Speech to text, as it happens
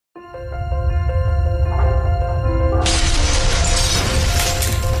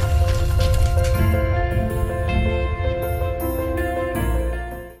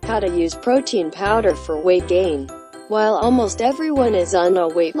how to use protein powder for weight gain. While almost everyone is on a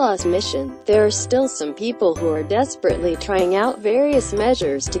weight loss mission, there are still some people who are desperately trying out various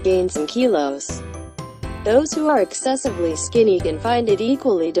measures to gain some kilos. Those who are excessively skinny can find it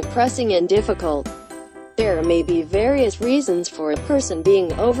equally depressing and difficult. There may be various reasons for a person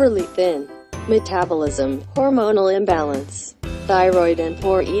being overly thin. Metabolism, hormonal imbalance, thyroid and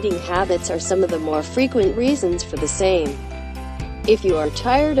poor eating habits are some of the more frequent reasons for the same. If you are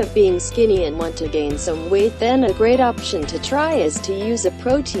tired of being skinny and want to gain some weight, then a great option to try is to use a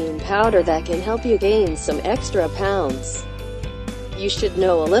protein powder that can help you gain some extra pounds. You should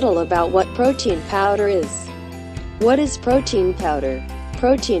know a little about what protein powder is. What is protein powder?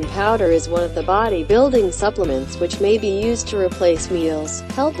 Protein powder is one of the bodybuilding supplements which may be used to replace meals,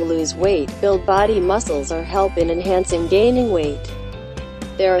 help lose weight, build body muscles, or help in enhancing gaining weight.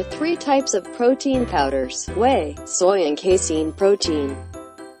 There are 3 types of protein powders: whey, soy and casein protein.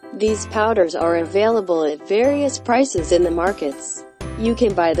 These powders are available at various prices in the markets. You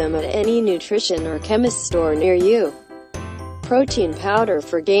can buy them at any nutrition or chemist store near you. Protein powder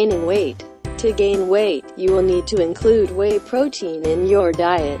for gaining weight. To gain weight, you will need to include whey protein in your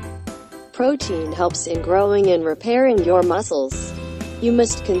diet. Protein helps in growing and repairing your muscles. You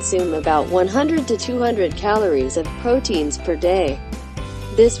must consume about 100 to 200 calories of proteins per day.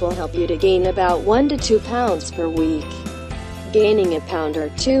 This will help you to gain about 1 to 2 pounds per week. Gaining a pound or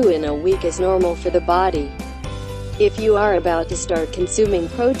 2 in a week is normal for the body. If you are about to start consuming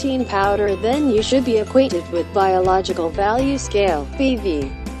protein powder, then you should be acquainted with Biological Value Scale, BV.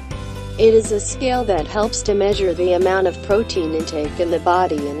 It is a scale that helps to measure the amount of protein intake in the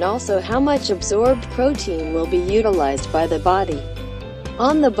body and also how much absorbed protein will be utilized by the body.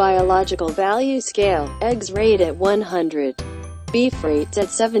 On the Biological Value Scale, eggs rate at 100, beef rates at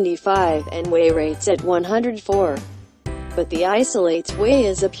 75, and whey rates at 104. But the isolates whey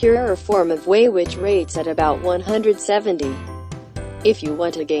is a purer form of whey which rates at about 170. If you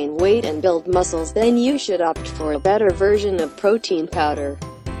want to gain weight and build muscles, then you should opt for a better version of protein powder.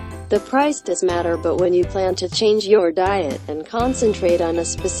 The price does matter, but when you plan to change your diet and concentrate on a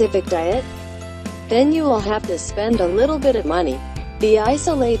specific diet, then you will have to spend a little bit of money. The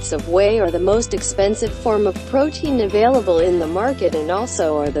isolates of whey are the most expensive form of protein available in the market and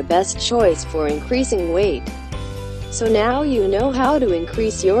also are the best choice for increasing weight. So now you know how to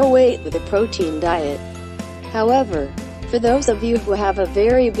increase your weight with a protein diet. However, for those of you who have a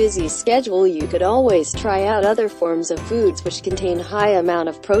very busy schedule, you could always try out other forms of foods which contain high amount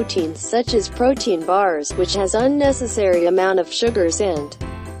of protein, such as protein bars, which has unnecessary amount of sugars and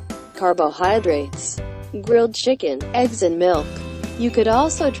carbohydrates, grilled chicken, eggs and milk. You could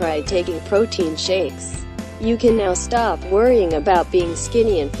also try taking protein shakes. You can now stop worrying about being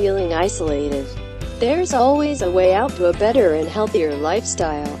skinny and feeling isolated. There's always a way out to a better and healthier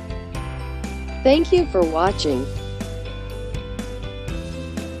lifestyle. Thank you for watching.